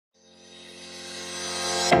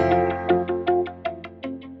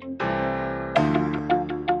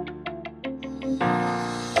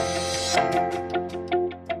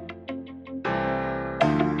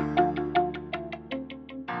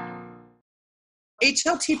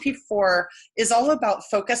HLTP4 is all about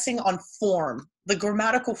focusing on form, the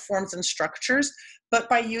grammatical forms and structures, but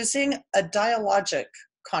by using a dialogic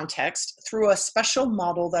context through a special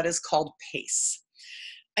model that is called PACE.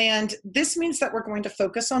 And this means that we're going to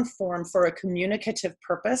focus on form for a communicative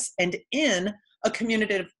purpose and in a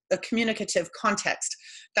communicative context.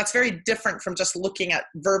 That's very different from just looking at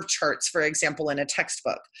verb charts, for example, in a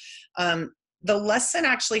textbook. The lesson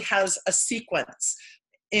actually has a sequence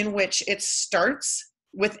in which it starts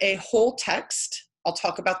with a whole text. I'll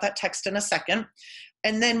talk about that text in a second,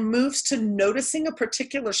 and then moves to noticing a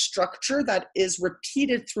particular structure that is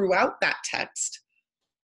repeated throughout that text.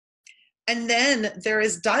 And then there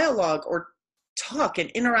is dialogue or talk and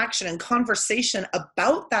interaction and conversation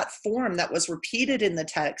about that form that was repeated in the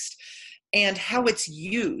text and how it's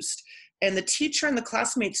used. And the teacher and the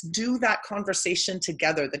classmates do that conversation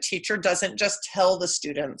together. The teacher doesn't just tell the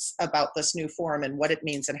students about this new form and what it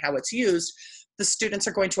means and how it's used. The students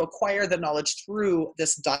are going to acquire the knowledge through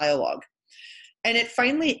this dialogue. And it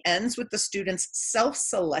finally ends with the students'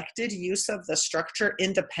 self-selected use of the structure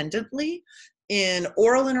independently in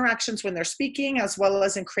oral interactions when they're speaking, as well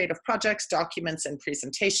as in creative projects, documents, and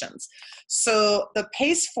presentations. So the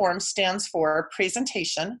PACE form stands for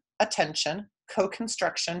presentation, attention,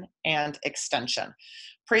 co-construction, and extension.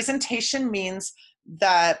 Presentation means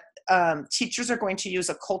that teachers are going to use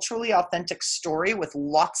a culturally authentic story with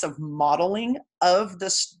lots of modeling of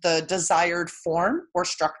the desired form or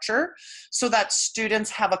structure so that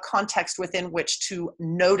students have a context within which to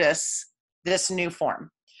notice this new form.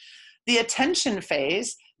 The attention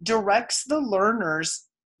phase directs the learners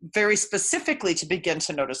very specifically to begin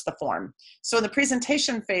to notice the form. So in the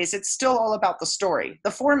presentation phase, it's still all about the story. The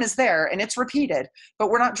form is there and it's repeated, but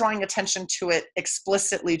we're not drawing attention to it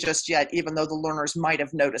explicitly just yet, even though the learners might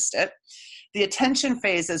have noticed it. The attention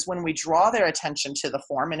phase is when we draw their attention to the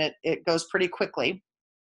form, and it goes pretty quickly.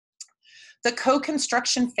 The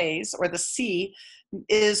co-construction phase, or the C,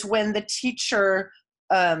 is when the teacher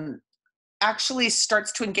actually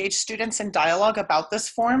starts to engage students in dialogue about this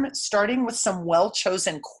form, starting with some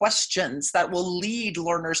well-chosen questions that will lead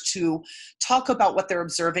learners to talk about what they're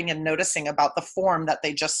observing and noticing about the form that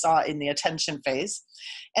they just saw in the attention phase.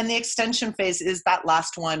 And the extension phase is that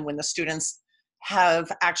last one when the students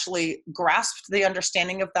have actually grasped the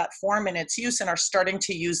understanding of that form and its use and are starting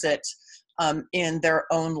to use it in their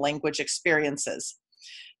own language experiences.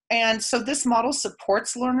 And so this model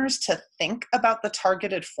supports learners to think about the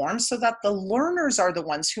targeted form so that the learners are the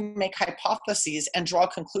ones who make hypotheses and draw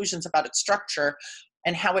conclusions about its structure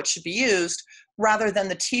and how it should be used, rather than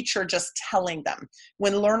the teacher just telling them.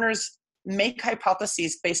 When learners make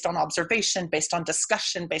hypotheses based on observation, based on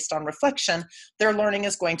discussion, based on reflection, their learning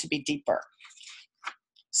is going to be deeper.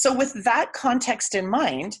 So with that context in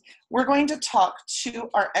mind, we're going to talk to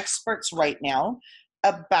our experts right now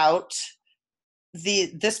about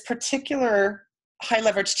this particular high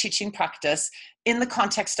leverage teaching practice in the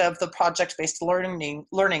context of the project-based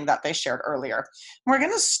learning that they shared earlier. We're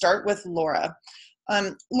going to start with Laura.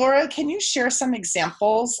 Laura, can you share some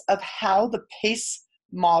examples of how the PACE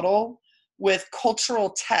model with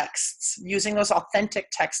cultural texts, using those authentic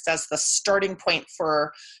texts as the starting point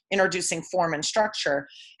for introducing form and structure,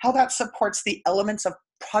 how that supports the elements of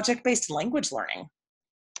project-based language learning?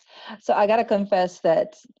 So I got to confess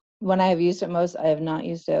that when I have used it most, I have not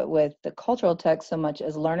used it with the cultural text so much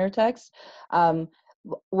as learner text.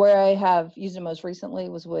 Where I have used it most recently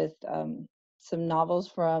was with some novels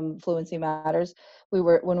from Fluency Matters. When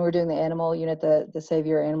we were doing the animal unit, the Save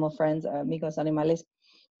Your Animal Friends, Amigos Animales,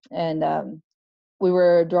 and we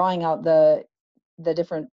were drawing out the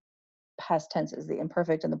different past tenses, the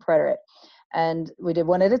imperfect and the preterite. And we did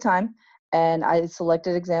one at a time. And I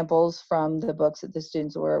selected examples from the books that the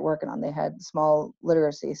students were working on. They had small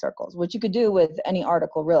literacy circles, which you could do with any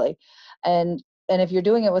article, really. And if you're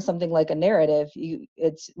doing it with something like a narrative,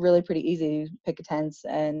 it's really pretty easy to pick a tense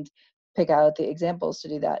and pick out the examples to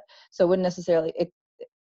do that. So it wouldn't necessarily,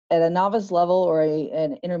 at a novice level or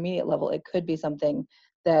an intermediate level, it could be something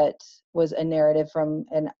that was a narrative from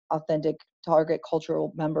an authentic target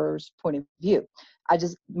cultural member's point of view.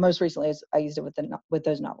 Most recently, I used it with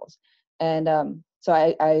those novels. And so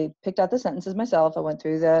I picked out the sentences myself. I went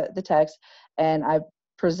through the text and I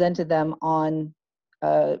presented them on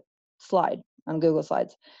a slide, on Google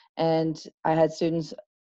Slides. And I had students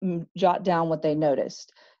jot down what they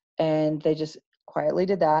noticed. And they just quietly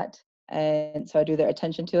did that. And so I drew their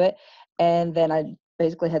attention to it. And then I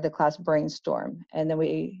basically had the class brainstorm. And then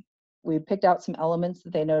we we picked out some elements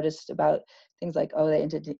that they noticed about things like, oh, they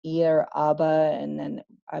ended in ia or aba, and then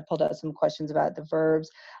I pulled out some questions about the verbs.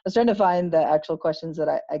 I was trying to find the actual questions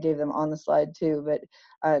that I gave them on the slide too, but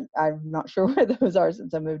I'm not sure where those are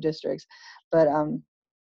since I moved districts. But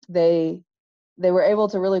they were able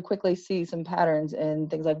to really quickly see some patterns in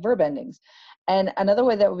things like verb endings. And another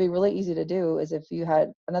way that would be really easy to do is if you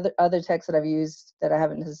had other texts that I've used that I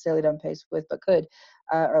haven't necessarily done PACE with, but could,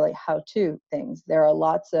 are like how-to things. There are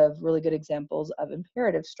lots of really good examples of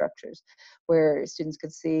imperative structures where students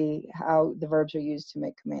could see how the verbs are used to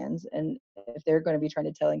make commands. And if they're going to be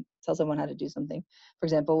trying to tell someone how to do something. For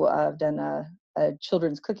example, I've done a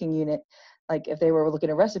children's cooking unit. Like if they were looking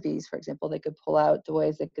at recipes, for example, they could pull out the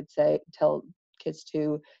ways they could tell kids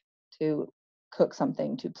to cook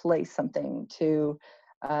something, to place something, to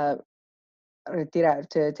retirar,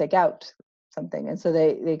 to take out something. And so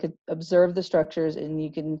they could observe the structures, and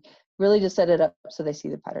you can really just set it up so they see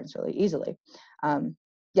the patterns really easily.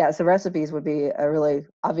 Yeah, so recipes would be a really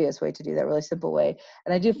obvious way to do that, really simple way.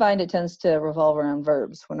 And I do find it tends to revolve around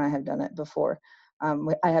verbs when I have done it before.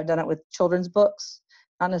 I have done it with children's books.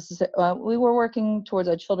 Not necessarily, we were working towards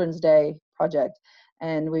a Children's Day project,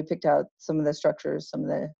 and we picked out some of the structures,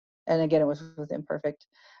 and again, it was with imperfect,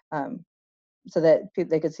 so that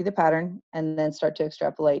they could see the pattern and then start to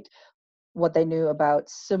extrapolate what they knew about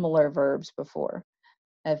similar verbs before,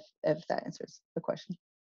 if that answers the question.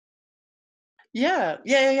 Yeah,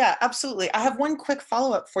 absolutely. I have one quick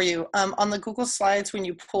follow-up for you. On the Google Slides, when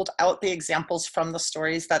you pulled out the examples from the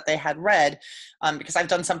stories that they had read, because I've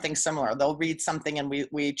done something similar. They'll read something and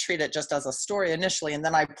we treat it just as a story initially, and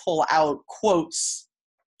then I pull out quotes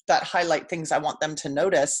that highlight things I want them to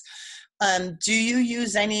notice. Do you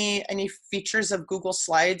use any features of Google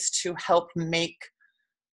Slides to help make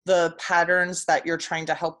the patterns that you're trying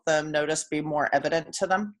to help them notice be more evident to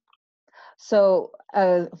them? So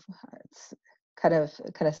it's kind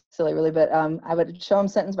of silly, really, but I would show them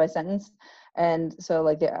sentence by sentence, and so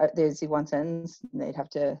like they'd see one sentence, and they'd have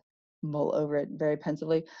to mull over it very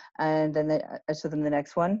pensively, and then I show them the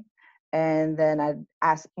next one, and then I'd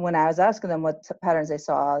ask, when I was asking them what patterns they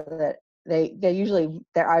saw, that they usually,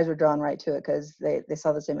 their eyes were drawn right to it because they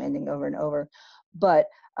saw the same ending over and over. But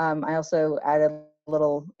I also added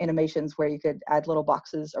little animations where you could add little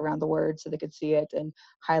boxes around the word so they could see it and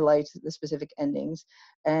highlight the specific endings.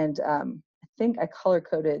 And I think I color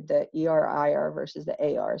coded the ER/IR versus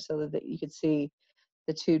the AR so that you could see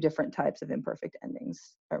the two different types of imperfect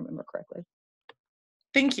endings, if I remember correctly.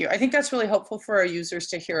 Thank you. I think that's really helpful for our users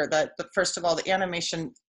to hear that, first of all, the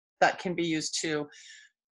animation that can be used to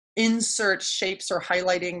insert shapes or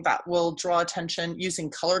highlighting that will draw attention using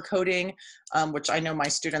color coding, which I know my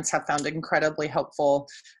students have found incredibly helpful,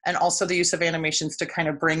 and also the use of animations to kind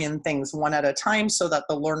of bring in things one at a time so that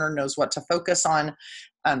the learner knows what to focus on.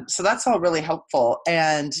 So that's all really helpful.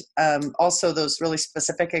 And also those really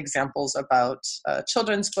specific examples about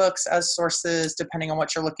children's books as sources, depending on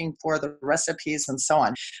what you're looking for, the recipes and so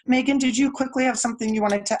on. Megan, did you quickly have something you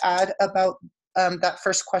wanted to add about that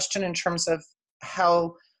first question in terms of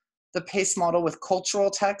how the PACE model with cultural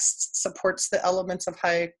texts supports the elements of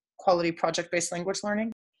high quality project-based language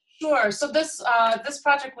learning? Sure. So this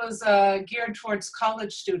project was geared towards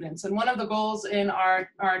college students, and one of the goals in our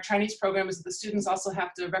Chinese program is that the students also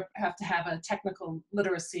have to have a technical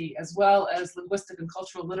literacy as well as linguistic and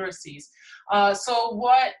cultural literacies.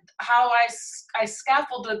 How I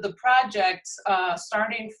scaffolded the project,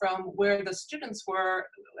 starting from where the students were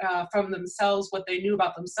from themselves, what they knew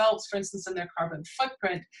about themselves, for instance, in their carbon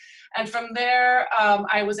footprint, and from there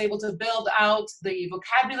I was able to build out the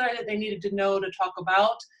vocabulary that they needed to know to talk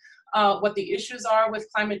about what the issues are with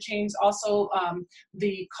climate change, also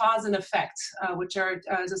the cause and effect, which are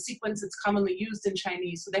is a sequence that's commonly used in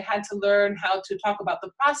Chinese. So they had to learn how to talk about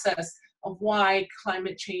the process of why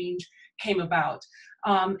climate change came about.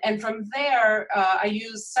 And from there, I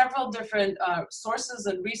used several different sources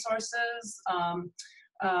and resources.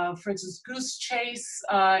 For instance, Goose Chase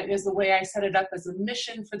is the way I set it up as a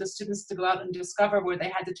mission for the students to go out and discover, where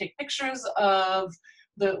they had to take pictures of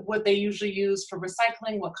what they usually use for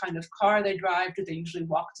recycling, what kind of car they drive, do they usually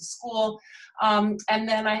walk to school. And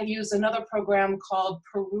then I use another program called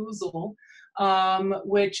Perusal,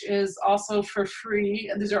 which is also for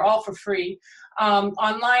free. These are all for free.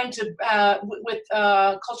 Online with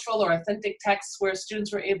cultural or authentic texts, where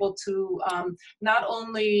students were able to not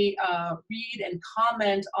only read and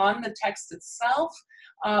comment on the text itself,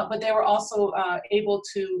 but they were also able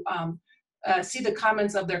to see the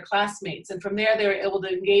comments of their classmates. And from there, they were able to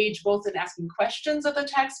engage both in asking questions of the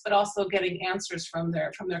text, but also getting answers from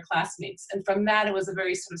their classmates. And from that, it was a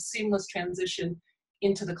very sort of seamless transition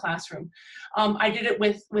into the classroom. I did it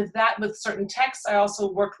with certain texts. I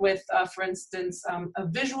also worked with, for instance, a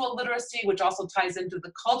visual literacy, which also ties into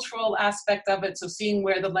the cultural aspect of it. So seeing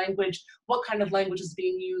where the language, what kind of language is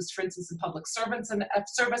being used, for instance, in public servants and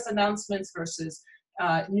service announcements versus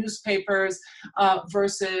newspapers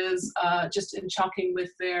versus just in talking with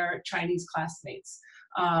their Chinese classmates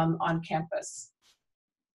on campus.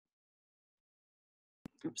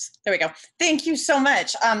 Oops, there we go. Thank you so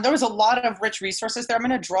much. There was a lot of rich resources there. I'm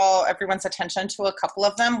going to draw everyone's attention to a couple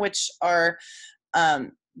of them, which are,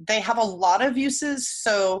 they have a lot of uses.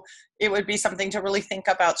 So it would be something to really think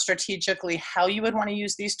about strategically how you would want to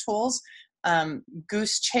use these tools.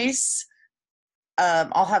 Goose Chase.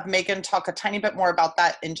 I'll have Megan talk a tiny bit more about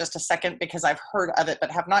that in just a second because I've heard of it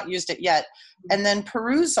but have not used it yet. And then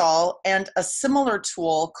Perusall and a similar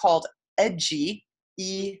tool called EDJI,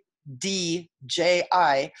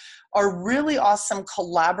 EDJI, are really awesome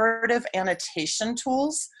collaborative annotation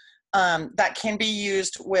tools that can be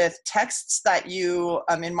used with texts that you,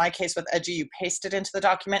 in my case with EDJI, you paste it into the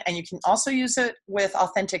document, and you can also use it with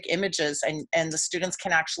authentic images, and the students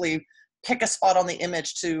can actually pick a spot on the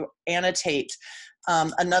image to annotate.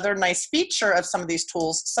 Another nice feature of some of these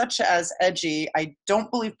tools, such as EDJI, I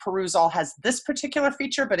don't believe Perusall has this particular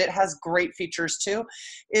feature, but it has great features too,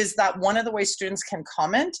 is that one of the ways students can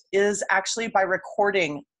comment is actually by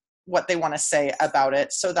recording what they want to say about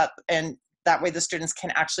it, so that, and that way the students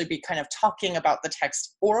can actually be kind of talking about the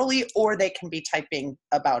text orally, or they can be typing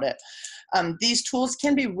about it. These tools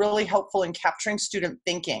can be really helpful in capturing student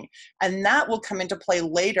thinking, and that will come into play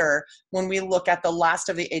later when we look at the last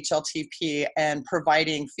of the HLTP and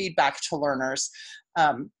providing feedback to learners.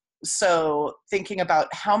 So thinking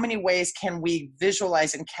about how many ways can we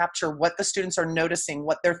visualize and capture what the students are noticing,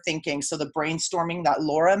 what they're thinking. So the brainstorming that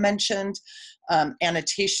Laura mentioned,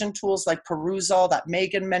 annotation tools like Perusall that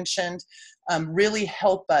Megan mentioned, really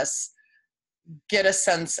help us get a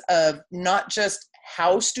sense of not just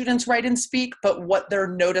how students write and speak, but what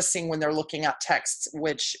they're noticing when they're looking at texts,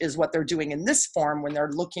 which is what they're doing in this form when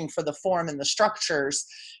they're looking for the form and the structures,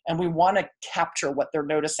 and we want to capture what they're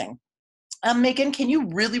noticing. Megan, can you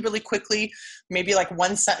really, really quickly, maybe like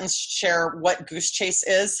one sentence, share what Goose Chase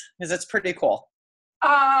is? Because it's pretty cool.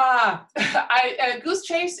 Goose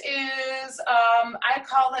Chase is,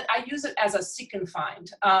 I use it as a seek and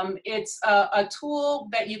find. It's a tool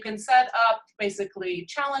that you can set up, basically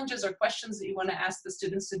challenges or questions that you want to ask the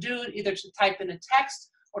students to do, either to type in a text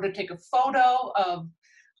or to take a photo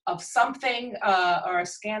of something or a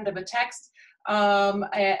scan of a text.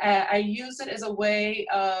 I use it as a way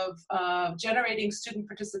of generating student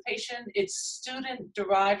participation. It's student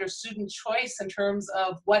derived or student choice in terms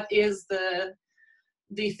of what is the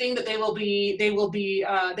thing that they will be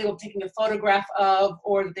taking a photograph of,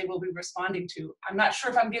 or that they will be responding to. I'm not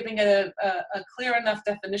sure if I'm giving a clear enough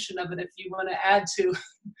definition of it. If you want to add to.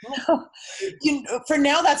 For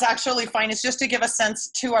now, that's actually fine. It's just to give a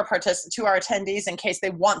sense to our attendees in case they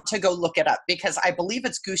want to go look it up, because I believe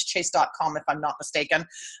it's goosechase.com if I'm not mistaken,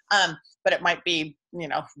 but it might be, you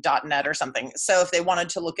know, .net or something. So if they wanted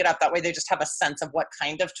to look it up, that way they just have a sense of what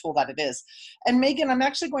kind of tool that it is. And Megan, I'm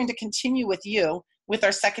actually going to continue with you with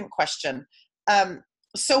our second question.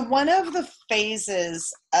 So one of the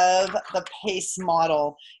phases of the PACE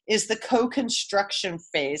model is the co-construction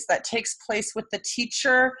phase that takes place with the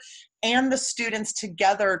teacher and the students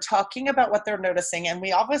together talking about what they're noticing. And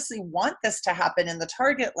we obviously want this to happen in the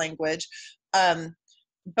target language,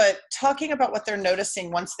 but talking about what they're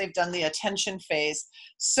noticing once they've done the attention phase.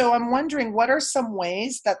 So I'm wondering, what are some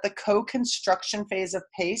ways that the co-construction phase of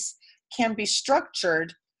PACE can be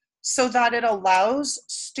structured so that it allows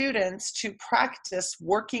students to practice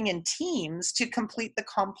working in teams to complete the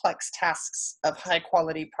complex tasks of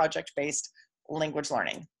high-quality project-based language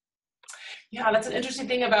learning? Yeah, that's an interesting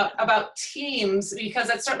thing about teams, because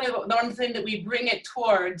that's certainly the one thing that we bring it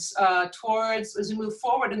towards as we move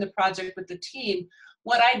forward in the project with the team.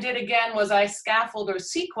 What I did again was I scaffolded or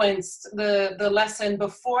sequenced the lesson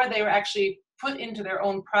before they were actually put into their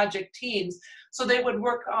own project teams. So they would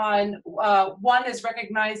work on, one is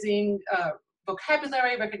recognizing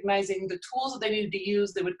vocabulary, recognizing the tools that they needed to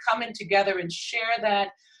use. They would come in together and share that.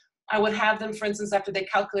 I would have them, for instance, after they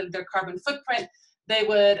calculated their carbon footprint, they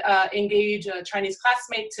would engage a Chinese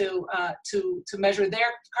classmate to measure their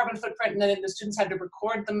carbon footprint, and then the students had to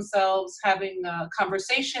record themselves having a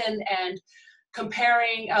conversation and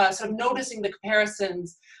comparing, sort of noticing the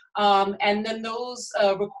comparisons And then those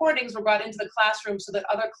recordings were brought into the classroom so that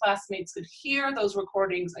other classmates could hear those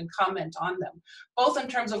recordings and comment on them, both in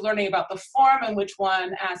terms of learning about the form in which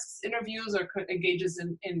one asks interviews or engages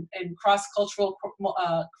in cross-cultural,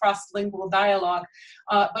 cross-lingual dialogue,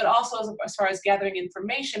 but also as far as gathering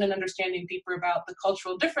information and understanding deeper about the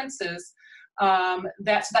cultural differences.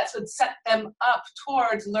 That would set them up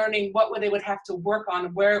towards learning what they would have to work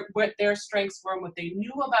on, what their strengths were, and what they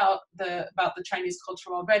knew about the Chinese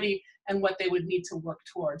culture already, and what they would need to work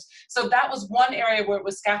towards. So that was one area where it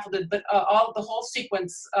was scaffolded, but the whole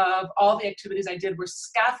sequence of all the activities I did were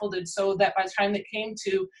scaffolded so that by the time it came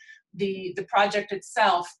to the project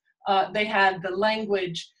itself, they had the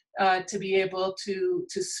language to be able to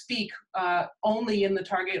speak only in the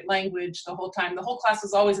target language the whole time. The whole class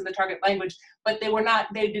was always in the target language, but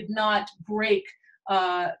they did not break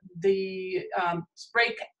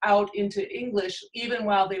break out into English, even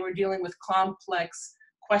while they were dealing with complex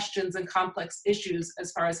questions and complex issues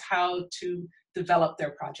as far as how to develop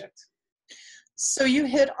their project. So you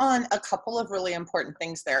hit on a couple of really important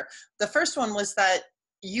things there. The first one was that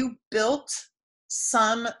you built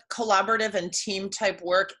some collaborative and team type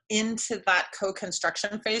work into that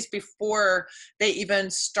co-construction phase before they even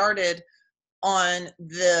started on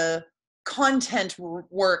the content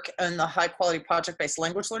work and the high quality project-based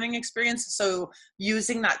language learning experience. So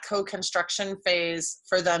using that co-construction phase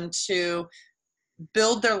for them to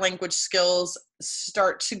build their language skills,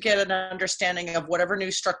 start to get an understanding of whatever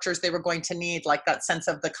new structures they were going to need, like that sense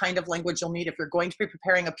of the kind of language you'll need if you're going to be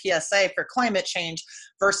preparing a PSA for climate change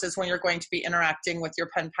versus when you're going to be interacting with your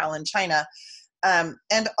pen pal in China.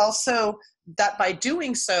 And also that by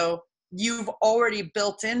doing so, you've already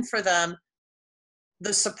built in for them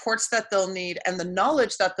the supports that they'll need and the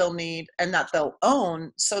knowledge that they'll need and that they'll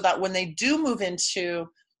own, so that when they do move into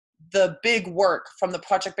the big work from the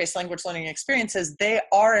project-based language learning experiences, they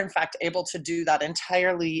are in fact able to do that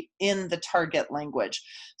entirely in the target language.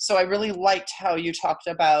 So I really liked how you talked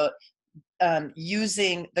about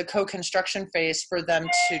using the co-construction phase for them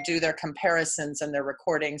to do their comparisons and their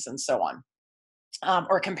recordings and so on,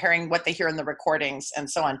 or comparing what they hear in the recordings and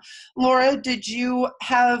so on. Laura, did you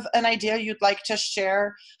have an idea you'd like to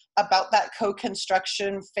share about that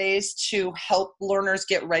co-construction phase to help learners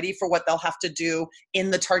get ready for what they'll have to do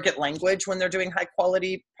in the target language when they're doing high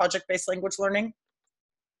quality project-based language learning?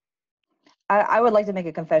 I would like to make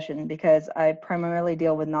a confession because I primarily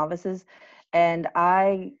deal with novices, and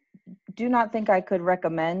I do not think I could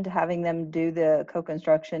recommend having them do the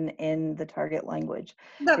co-construction in the target language.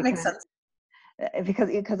 That makes sense.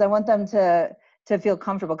 Because I want them to feel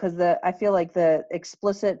comfortable, because I feel like the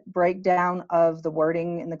explicit breakdown of the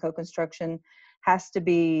wording in the co-construction has to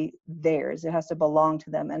be theirs. It has to belong to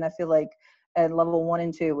them. And I feel like at level 1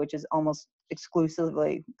 and 2, which is almost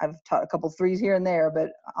exclusively, I've taught a couple 3s here and there, but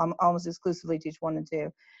I'm almost exclusively teach 1 and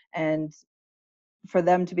 2. And for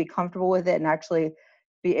them to be comfortable with it and actually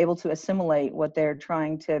be able to assimilate what they're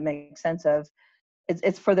trying to make sense of,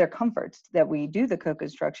 it's for their comfort that we do the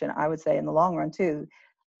co-construction, I would say, in the long run too.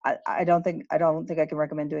 I don't think I can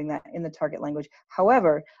recommend doing that in the target language.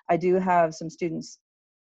 However, I do have some students,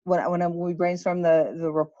 when we brainstorm the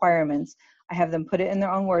requirements, I have them put it in their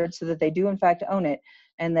own words so that they do in fact own it,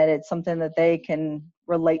 and that it's something that they can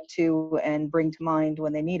relate to and bring to mind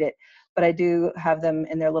when they need it. But I do have them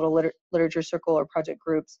in their little literature circle or project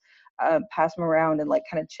groups, pass them around and like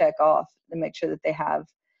kind of check off and make sure that they have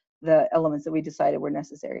the elements that we decided were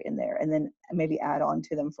necessary in there, and then maybe add on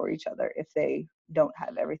to them for each other if they don't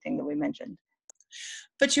have everything that we mentioned.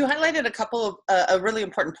 But you highlighted a couple of a really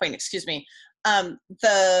important point, excuse me.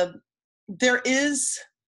 There is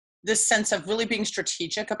this sense of really being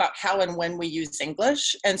strategic about how and when we use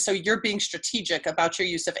English. And so you're being strategic about your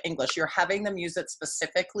use of English. You're having them use it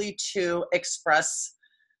specifically to express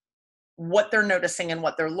what they're noticing and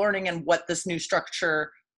what they're learning and what this new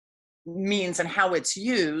structure means and how it's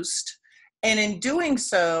used. And in doing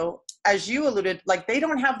so, as you alluded, like they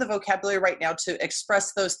don't have the vocabulary right now to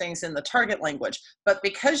express those things in the target language, but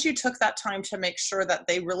because you took that time to make sure that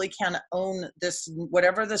they really can own this,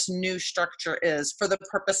 whatever this new structure is for the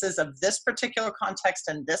purposes of this particular context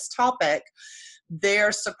and this topic,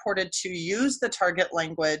 they're supported to use the target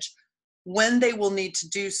language when they will need to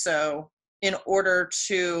do so in order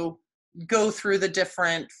to go through the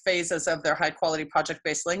different phases of their high quality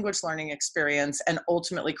project-based language learning experience and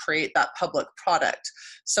ultimately create that public product.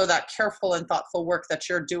 So that careful and thoughtful work that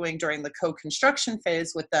you're doing during the co-construction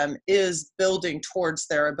phase with them is building towards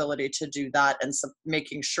their ability to do that and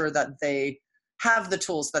making sure that they have the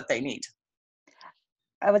tools that they need.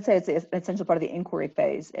 I would say it's an essential part of the inquiry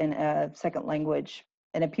phase in a second language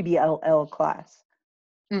in a PBLL class.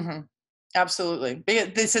 Mm-hmm. Absolutely.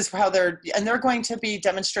 This is how they're going to be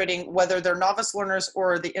demonstrating whether they're novice learners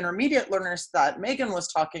or the intermediate learners that Megan was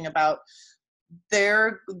talking about.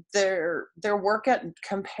 Their work at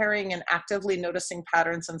comparing and actively noticing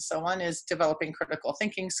patterns and so on is developing critical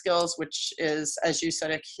thinking skills, which is, as you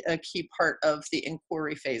said, a key part of the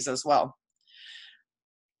inquiry phase as well.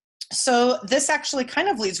 So this actually kind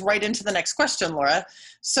of leads right into the next question, Laura.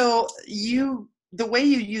 So the way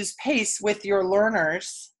you use PACE with your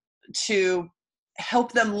learners to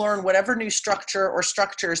help them learn whatever new structure or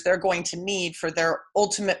structures they're going to need for their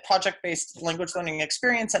ultimate project-based language learning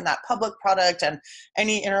experience and that public product and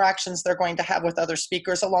any interactions they're going to have with other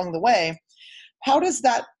speakers along the way. How does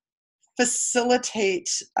that facilitate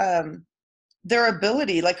their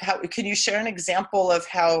ability? Like, how can you share an example of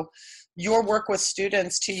how your work with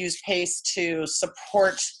students to use PACE to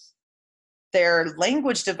support their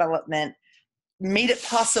language development made it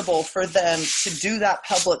possible for them to do that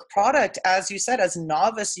public product, as you said, as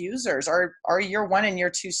novice users? Our year 1 and year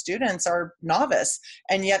 2 students are novice,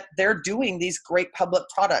 and yet they're doing these great public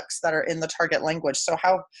products that are in the target language. So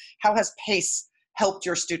how has PACE helped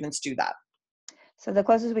your students do that? So the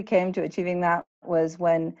closest we came to achieving that was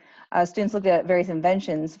when students looked at various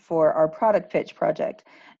inventions for our product pitch project.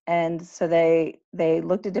 And so they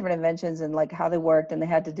looked at different inventions and like how they worked, and they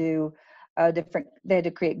had to do they had to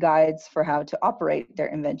create guides for how to operate their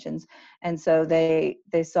inventions. And so they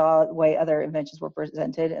saw the way other inventions were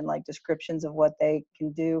presented and like descriptions of what they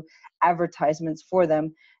can do, advertisements for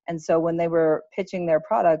them. And so when they were pitching their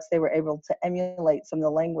products, they were able to emulate some of the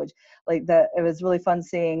language. Like that, it was really fun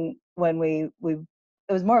seeing when it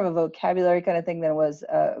was more of a vocabulary kind of thing than it was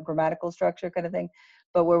a grammatical structure kind of thing,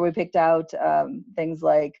 but where we picked out things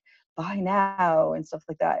like buy now and stuff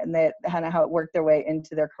like that, and they kind of how it worked their way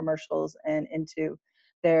into their commercials and into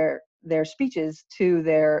their speeches to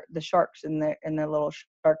the sharks in their little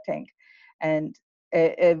shark tank. And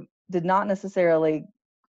it did not necessarily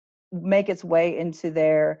make its way into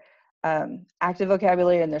their active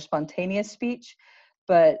vocabulary and their spontaneous speech,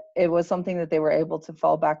 but it was something that they were able to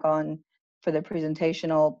fall back on for the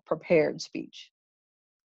presentational prepared speech.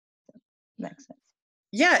 Makes sense.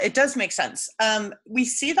 Yeah, it does make sense. We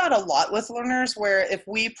see that a lot with learners, where if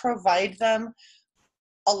we provide them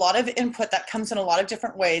a lot of input that comes in a lot of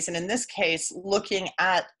different ways, and in this case, looking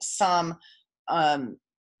at some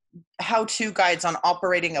how-to guides on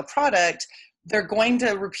operating a product, they're going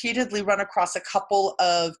to repeatedly run across a couple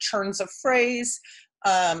of turns of phrase.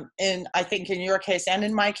 And I think in your case and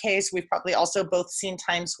in my case, we've probably also both seen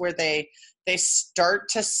times where they start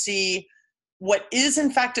to see what is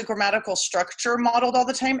in fact a grammatical structure modeled all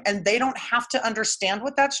the time, and they don't have to understand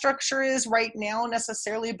what that structure is right now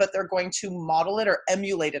necessarily, but they're going to model it or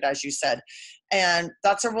emulate it, as you said. And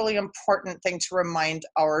that's a really important thing to remind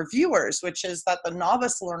our viewers, which is that the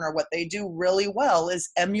novice learner, what they do really well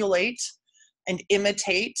is emulate and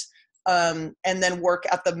imitate, and then work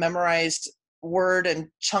at the memorized word and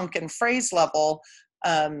chunk and phrase level.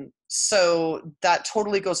 So that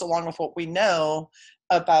totally goes along with what we know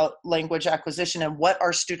about language acquisition and what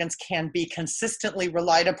our students can be consistently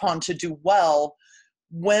relied upon to do well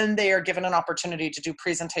when they are given an opportunity to do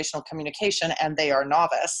presentational communication and they are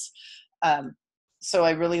novice. So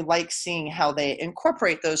I really like seeing how they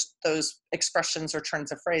incorporate those expressions or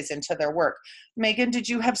turns of phrase into their work. Megan, did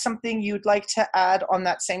you have something you'd like to add on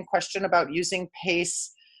that same question about using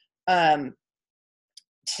PACE to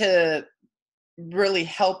really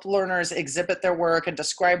help learners exhibit their work and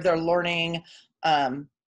describe their learning,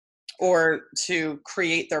 or to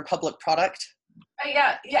create their public product?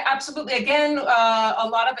 Yeah, absolutely. Again, a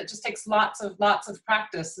lot of it just takes lots of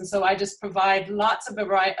practice, and so I just provide lots of a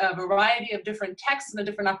variety of different texts and the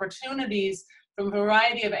different opportunities from a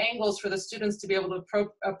variety of angles for the students to be able to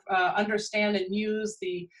understand and use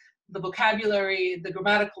the vocabulary, the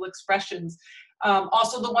grammatical expressions.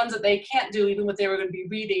 Also the ones that they can't do, even what they were going to be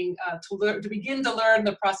reading, to begin to learn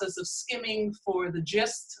the process of skimming for the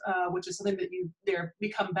gist, which is something that they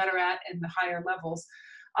become better at in the higher levels.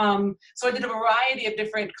 So I did a variety of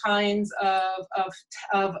different kinds of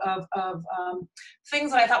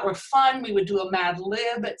things that I thought were fun. We would do a Mad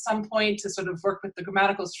Lib at some point to sort of work with the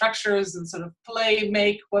grammatical structures and sort of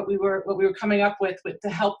make what we were coming up with to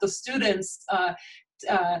help the students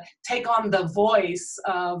take on the voice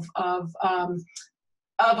of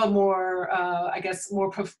of a more, I guess,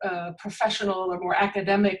 more professional or more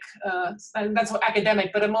academic, and that's what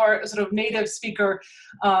academic, but a more sort of native speaker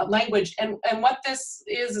language. And what this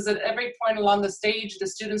is at every point along the stage, the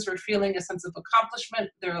students were feeling a sense of accomplishment.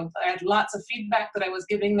 I had lots of feedback that I was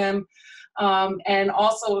giving them, and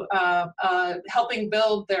also helping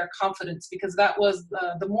build their confidence, because that was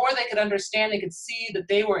the more they could understand, they could see that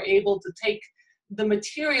they were able to take the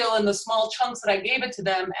material in the small chunks that I gave it to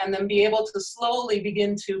them and then be able to slowly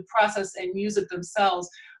begin to process and use it themselves.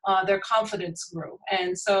 Their confidence grew.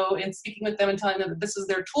 And so in speaking with them and telling them that this is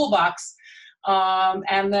their toolbox,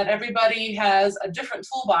 and that everybody has a different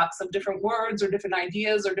toolbox of different words or different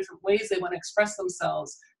ideas or different ways they want to express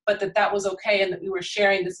themselves, but that was okay and that we were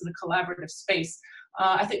sharing this in a collaborative space.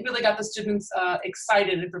 I think really got the students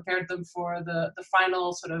excited and prepared them for the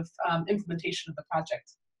final sort of implementation of the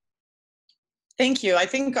project. Thank you. I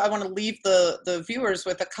think I want to leave the viewers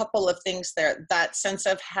with a couple of things there. That sense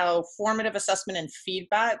of how formative assessment and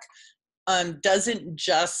feedback doesn't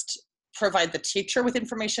just provide the teacher with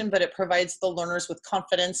information, but it provides the learners with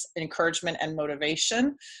confidence, encouragement, and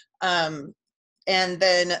motivation. And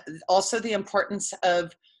then also the importance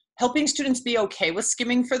of helping students be okay with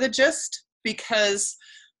skimming for the gist, because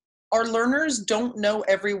our learners don't know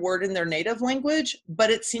every word in their native language, but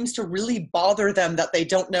it seems to really bother them that they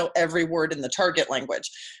don't know every word in the target language.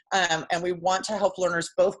 And we want to help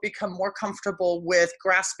learners both become more comfortable with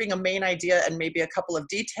grasping a main idea and maybe a couple of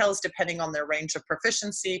details depending on their range of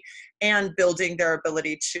proficiency, and building their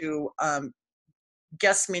ability to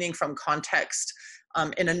guess meaning from context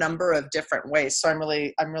in a number of different ways. So I'm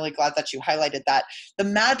really glad that you highlighted that. The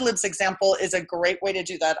Mad Libs example is a great way to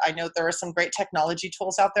do that. I know there are some great technology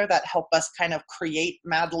tools out there that help us kind of create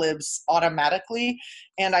Mad Libs automatically.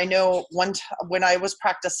 And I know when I was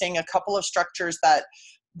practicing a couple of structures that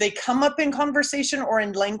they come up in conversation or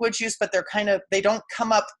in language use, but they don't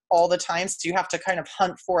come up all the time. So you have to kind of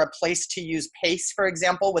hunt for a place to use PACE, for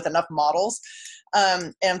example, with enough models.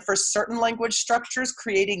 And for certain language structures,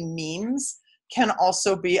 creating memes can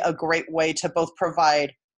also be a great way to both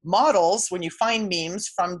provide models when you find memes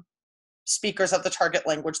from speakers of the target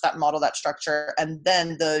language that model that structure, and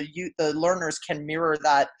then the learners can mirror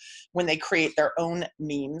that when they create their own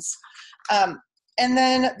memes. And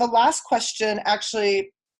then the last question,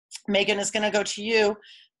 actually, Megan, is going to go to you.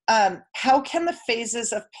 How can the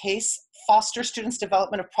phases of PACE foster students'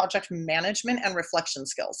 development of project management and reflection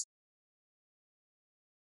skills?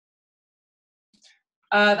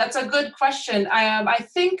 That's a good question. I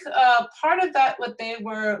think part of that, what they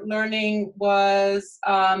were learning was,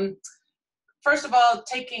 first of all,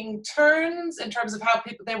 taking turns in terms of how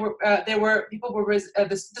the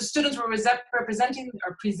students were representing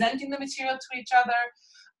or presenting the material to each other.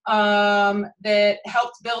 That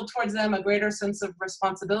helped build towards them a greater sense of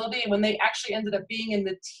responsibility. When they actually ended up being in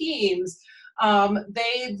the teams,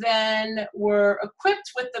 they then were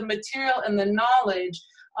equipped with the material and the knowledge.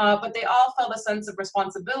 But they all felt a sense of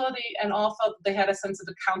responsibility and all felt that they had a sense of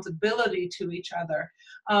accountability to each other.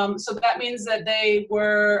 So that means that they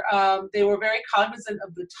were very cognizant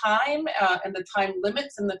of the time and the time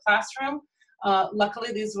limits in the classroom.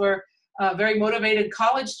 Luckily, these were very motivated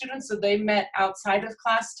college students, so they met outside of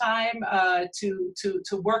class time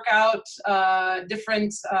to work out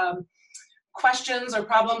different questions or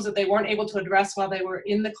problems that they weren't able to address while they were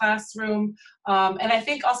in the classroom. And I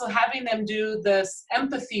think also having them do this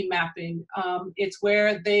empathy mapping, it's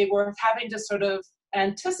where they were having to sort of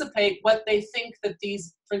anticipate what they think that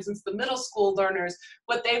these, for instance, the middle school learners,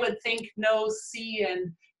 what they would think, know, see,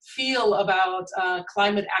 and feel about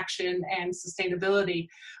climate action and sustainability.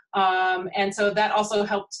 And so that also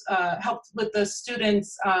helped with the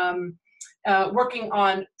students working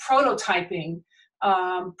on prototyping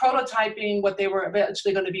what they were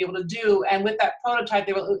eventually going to be able to do. And with that prototype,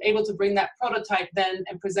 they were able to bring that prototype then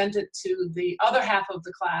and present it to the other half of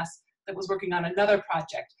the class that was working on another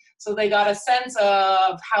project. So they got a sense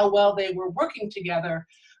of how well they were working together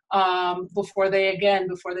before they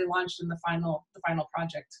launched in the final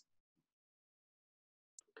project.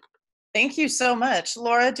 Thank you so much.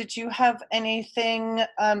 Laura, did you have anything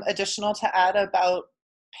additional to add about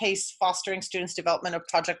PACE fostering students' development of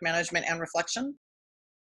project management and reflection?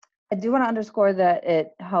 I do want to underscore that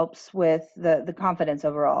it helps with the confidence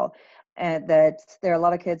overall, and that there are a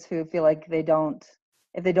lot of kids who feel like if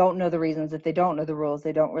they don't know the reasons, if they don't know the rules,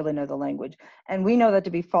 they don't really know the language. And we know that to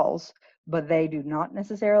be false, but they do not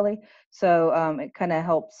necessarily. So it kind of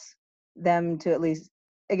helps them to at least,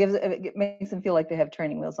 it makes them feel like they have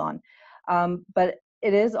training wheels on. But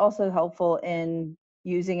it is also helpful in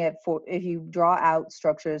using it for, if you draw out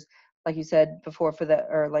structures, like you said before,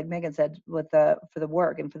 or like Megan said, for the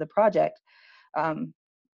work and for the project,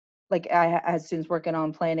 like I had students working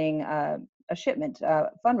on planning a shipment,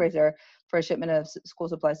 fundraiser for a shipment of school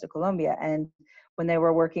supplies to Colombia. And when they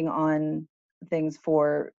were working on things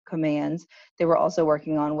for commands, they were also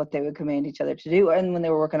working on what they would command each other to do. And when they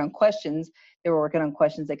were working on questions, they were working on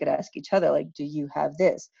questions they could ask each other, like, do you have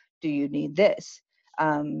this? Do you need this?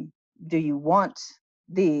 Do you want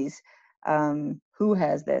these? Who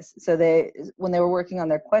has this? So when they were working on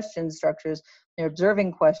their question structures, they're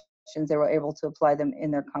observing questions, they were able to apply them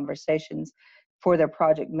in their conversations for their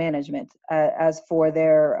project management. As for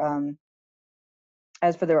their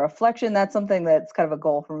reflection, that's something that's kind of a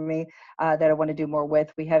goal for me that I want to do more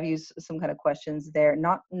with. We have used some kind of questions there,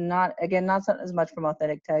 not as much from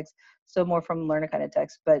authentic text, so more from learner kind of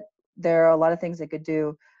text, but there are a lot of things they could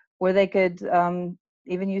do where they could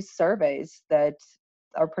even use surveys that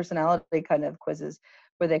are personality kind of quizzes,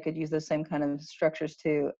 where they could use those same kind of structures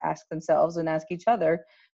to ask themselves and ask each other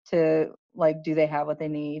to, like, do they have what they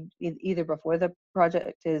need either before the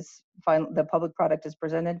project is final, the public product is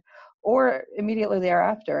presented, or immediately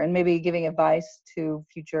thereafter, and maybe giving advice to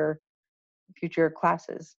future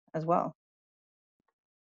classes as well.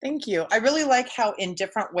 Thank you. I really like how in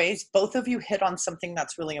different ways both of you hit on something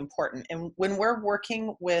that's really important. And when we're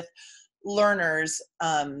working with learners,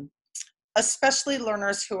 especially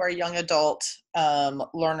learners who are young adult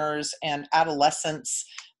learners and adolescents,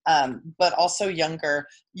 but also younger,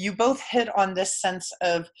 you both hit on this sense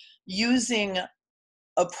of using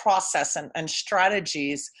a process and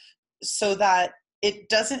strategies so that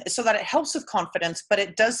it helps with confidence, but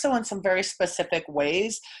it does so in some very specific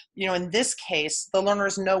ways. You know, in this case, the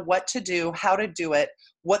learners know what to do, how to do it,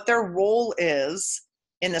 what their role is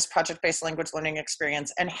in this project-based language learning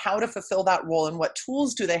experience, and how to fulfill that role, and what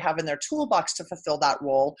tools do they have in their toolbox to fulfill that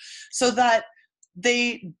role, so that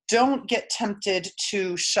they don't get tempted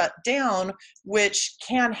to shut down, which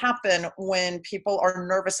can happen when people are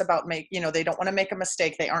nervous about they don't want to make a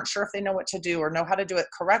mistake. They aren't sure if they know what to do or know how to do it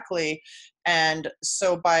correctly. And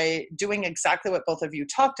so by doing exactly what both of you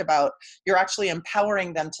talked about, you're actually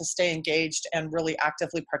empowering them to stay engaged and really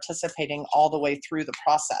actively participating all the way through the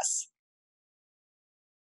process.